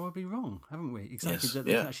got things horribly wrong, haven't we? Exactly. Yes, that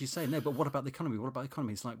they can actually say, no, but what about the economy? What about the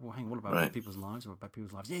economy? It's like, well, hang on, what about people's lives? What about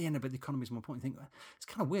people's lives? Yeah, no, but the economy is more important. You think it's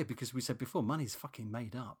kind of weird because we said before, money's fucking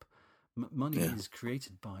made up. Money is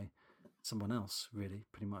created by someone else, really,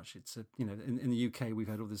 pretty much. It's in the UK we've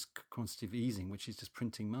had all this quantitative easing, which is just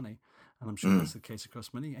printing money, and I'm sure that's the case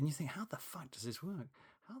across many. And you think, how the fuck does this work?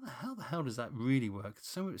 How the hell does that really work?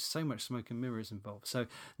 So much smoke and mirrors involved. So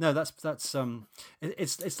no, that's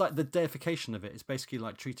it's like the deification of it. It's basically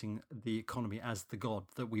like treating the economy as the god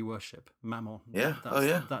that we worship, Mammon. Yeah,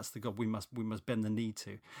 that's the god we must bend the knee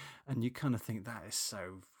to, and you kind of think that's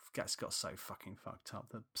got so fucking fucked up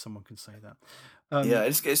that someone can say that.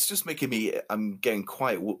 It's just making me. I'm getting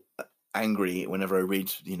quite angry whenever I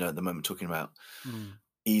read, at the moment talking about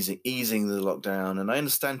easing the lockdown, and I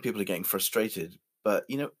understand people are getting frustrated. But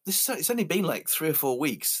it's only been like 3 or 4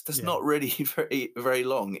 weeks. That's not really very, very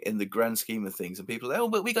long in the grand scheme of things. And people are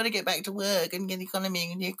but we got to get back to work and get the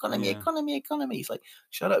economy. It's like,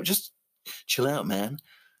 shut up, just chill out, man.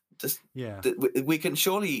 We can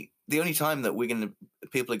surely. The only time that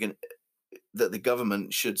that the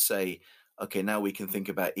government should say, okay, now we can think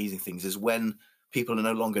about easing things, is when people are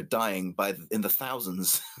no longer dying in the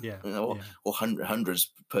thousands, or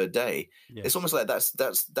hundreds per day. Yes. It's almost like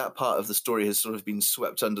that part of the story has sort of been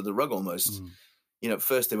swept under the rug almost. At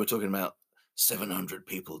first they were talking about 700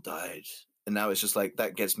 people died, and now it's just like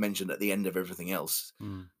that gets mentioned at the end of everything else.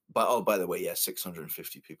 But by the way,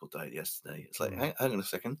 650 people died yesterday. It's like, hang on a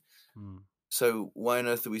second. So why on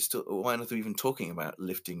earth are we even talking about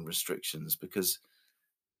lifting restrictions? Because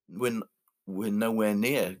we're nowhere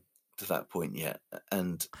near to that point yet,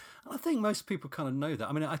 and I think most people kind of know that.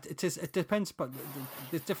 I mean, it depends, but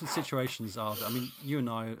there's different situations. I mean, you and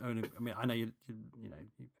I know you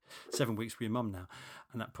 7 weeks with your mum now,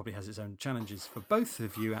 and that probably has its own challenges for both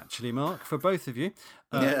of you, actually, Mark. For both of you,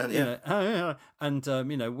 and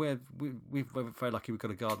we're very lucky. We've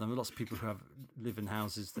got a garden. There are lots of people who live in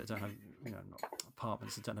houses that don't have not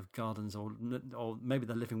apartments that don't have gardens, or maybe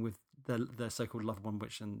they're living with their so-called loved one,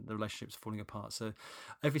 and the relationship's falling apart. So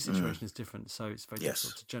every situation is different. So it's very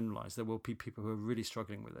difficult to generalise. There will be people who are really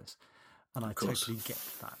struggling with this, and I totally get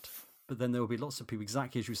that. But then there will be lots of people,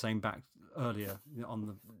 exactly as you were saying back earlier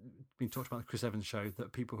being talked about the Chris Evans show,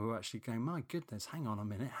 that people who are actually going, my goodness, hang on a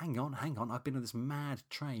minute, hang on. I've been on this mad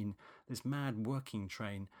train, this mad working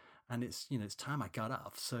train, and it's time I got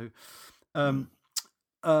off. So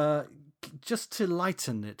just to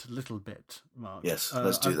lighten it a little bit, Mark. Yes,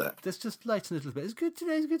 let's do that. Let's just lighten it a little bit. It's good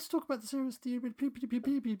today. It's good to talk about the serious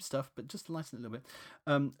stuff, but just to lighten it a little bit.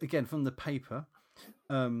 Again, from the paper,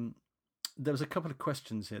 there was a couple of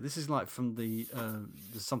questions here. This is like from the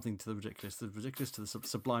something to the ridiculous to the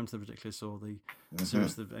sublime to the ridiculous, or the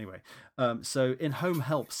serious to the, anyway. So in home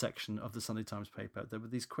help section of the Sunday Times paper, there were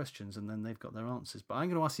these questions, and then they've got their answers. But I'm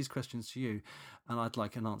going to ask these questions to you, and I'd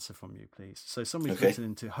like an answer from you, please. So somebody's written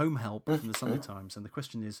into home help from the Sunday Times, and the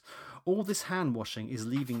question is: all this hand washing is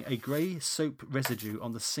leaving a grey soap residue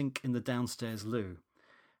on the sink in the downstairs loo.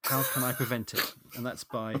 How can I prevent it? And that's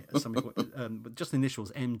by somebody, just the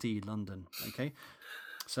initials, MD London. Okay.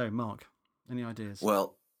 So, Mark, any ideas?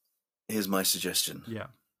 Well, here's my suggestion. Yeah.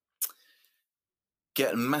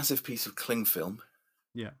 Get a massive piece of cling film.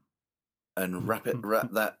 Yeah. And wrap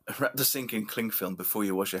the sink in cling film before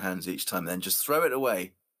you wash your hands each time. Then just throw it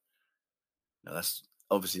away. Now that's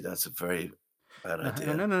a very bad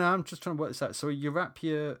idea. No. I'm just trying to work this out. So you wrap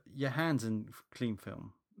your hands in cling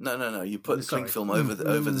film. No. You put the cling film over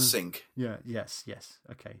the sink. Yeah. Yes.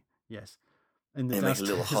 Okay. Yes. And make a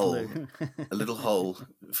little hole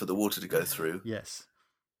for the water to go through. Yes.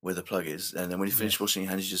 Where the plug is, and then when you finish washing your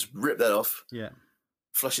hands, you just rip that off. Yeah.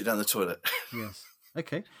 Flush it down the toilet. Yes.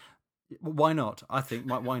 Okay. Why not? I think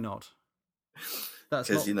why not? That's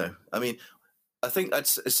because I mean, I think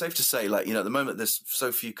it's safe to say, like, at the moment there's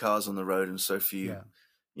so few cars on the road and so few,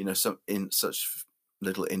 in such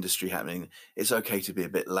little industry happening. It's okay to be a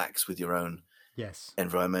bit lax with your own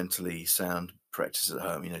environmentally sound practice at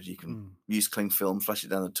home. You can use cling film, flush it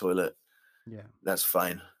down the toilet. Yeah, that's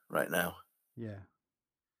fine right now. Yeah.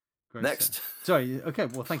 Great. Next. Sorry. Okay.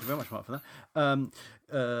 Well, thank you very much, Mark, for that.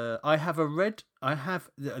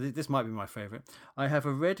 This might be my favourite. I have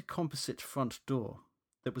a red composite front door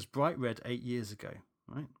that was bright red 8 years ago.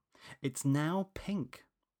 Right. It's now pink.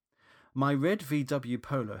 My red VW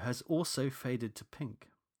Polo has also faded to pink.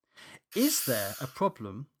 Is there a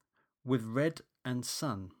problem with red and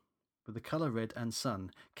sun, with the colour red and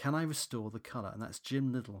sun? Can I restore the colour? And that's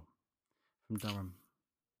Jim Little from Durham.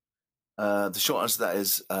 The short answer to that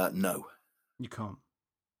is no. You can't.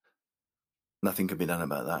 Nothing can be done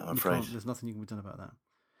about that, I'm afraid. There's nothing you can be done about that.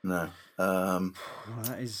 No. Well,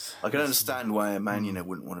 that is. I can understand why a man,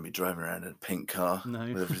 wouldn't want to be driving around in a pink car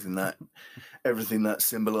with everything that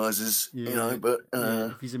symbolises, But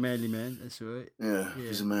if he's a manly man, that's all right. Yeah, if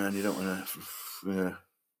he's a man, you don't want to. Yeah.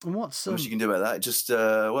 And what's much you can do about that? Just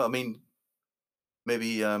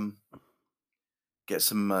maybe get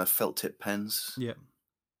some felt tip pens. Yeah.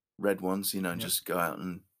 Red ones, and just go out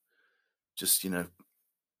and just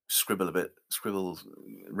scribble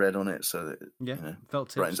red on it so that felt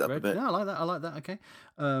tips brightens up red. a bit. Yeah, I like that. Okay,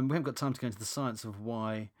 we haven't got time to go into the science of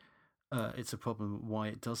why it's a problem, why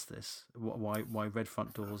it does this, why red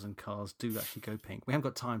front doors and cars do actually go pink. We haven't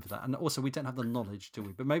got time for that, and also we don't have the knowledge, do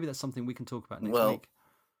we? But maybe that's something we can talk about next week.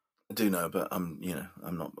 I do know, but I'm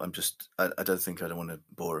not. I'm just. I don't think I don't want to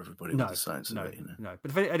bore everybody with the science of it. No.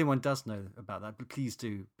 But if anyone does know about that, please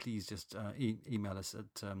just email us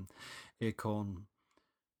at Earcorn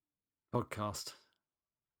Podcast.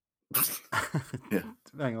 Yeah.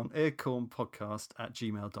 Hang on,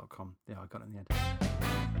 earcornpodcast@gmail.com. Yeah, I got it in the end.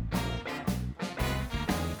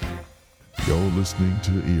 You're listening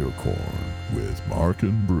to Earcorn with Mark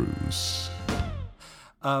and Bruce.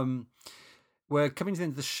 We're coming to the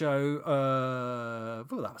end of the show.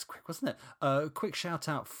 That was quick, wasn't it? Quick shout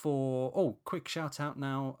out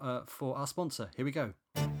now for our sponsor. Here we go.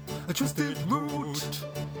 A Twisted Root.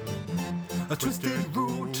 A Twisted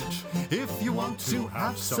Root. If you want to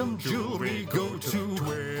have some jewelry, go to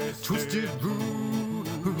Twisted Root.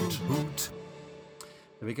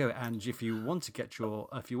 There we go. And if you want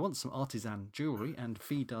some artisan jewelry, and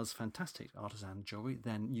Fee does fantastic artisan jewelry,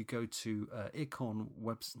 then you go to Earcorn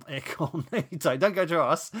website. Earcorn. Don't go to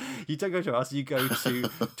us. You don't go to us. You go to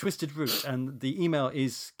Twisted Root, and the email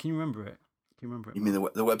is. Can you remember it? You mean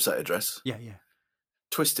the website address? Yeah.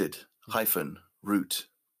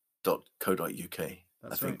 Twisted-root.co.uk.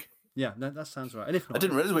 I think. Right. Yeah, no, that sounds right. And if not, I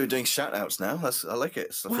didn't realize we were doing shout outs now. I like it.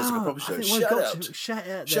 It feels like a proper show.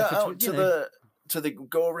 Shout out to the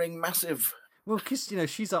Goring Massive. Well, because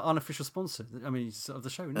she's our unofficial sponsor. I mean, of the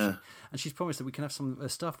show, isn't she? And she's promised that we can have some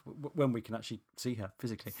stuff when we can actually see her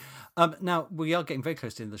physically. Now we are getting very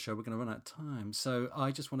close to the end of the show. We're going to run out of time, so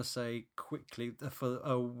I just want to say quickly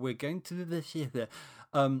we're going to do this year.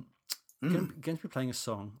 Going to be playing a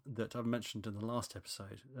song that I've mentioned in the last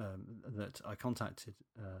episode. That I contacted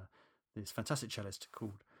this fantastic cellist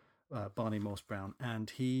called Barney Morse Brown, and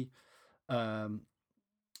he.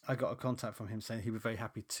 I got a contact from him saying he was very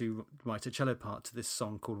happy to write a cello part to this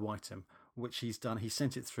song called Whitem, which he's done. He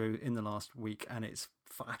sent it through in the last week, and it's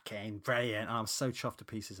fucking brilliant. I'm so chuffed to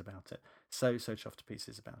pieces about it. So chuffed to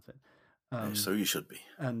pieces about it. So you should be.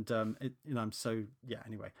 And I'm so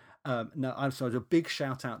anyway. No, I'm sorry. A big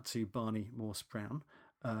shout out to Barney Morse Brown,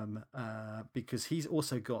 because he's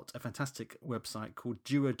also got a fantastic website called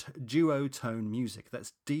Duotone Music.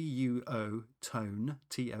 That's Duotone TONE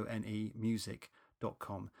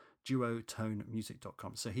music.com.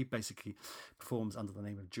 Duotonemusic.com. So he basically performs under the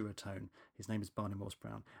name of Duotone. His name is Barney Morse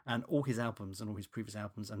Brown, and all his albums and all his previous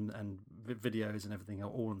albums and videos and everything are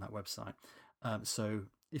all on that website. So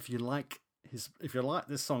if you like this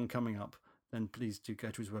song coming up, then please do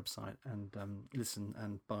go to his website and listen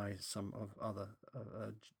and buy some of other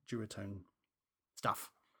Duotone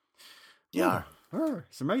stuff. Yeah.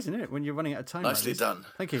 It's amazing, isn't it, when you're running out of time? Nicely done.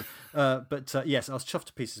 Thank you. But yes, I was chuffed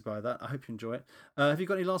to pieces by that. I hope you enjoy it. Have you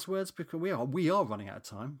got any last words? Because we are running out of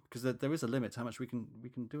time, because there is a limit to how much we can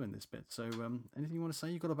do in this bit. So anything you want to say?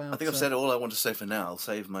 You got about? I think I've said all I want to say for now. I'll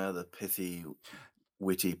save my other pithy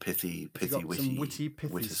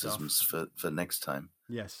witticisms for next time.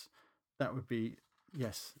 Yes, that would be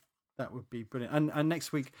brilliant. And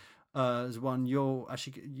next week, as one, you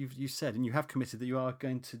said, and you have committed that you are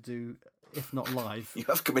going to do, if not live. You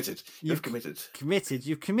have committed. You've committed.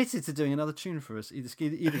 You've committed to doing another tune for us. Either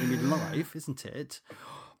going to be live, isn't it?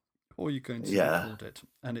 Or you're going to record it.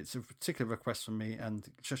 And it's a particular request from me. And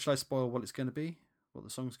shall I spoil what it's going to be? What the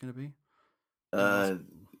song's going to be? No.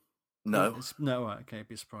 No, right, okay,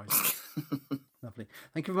 be a surprise. Lovely.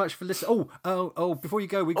 Thank you very much for listening. Oh! Before you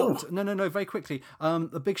go, we got no. Very quickly,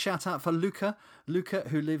 a big shout out for Luca,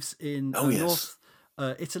 who lives in North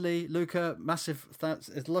Italy. Luca, massive thanks.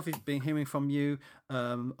 It's lovely hearing from you.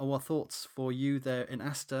 Our thoughts for you there in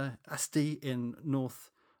Asti in North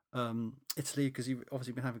Italy, because you've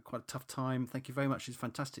obviously been having quite a tough time. Thank you very much. It's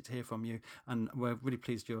fantastic to hear from you, and we're really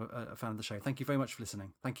pleased you're a fan of the show. Thank you very much for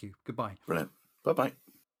listening. Thank you. Goodbye. Brilliant. Bye-bye.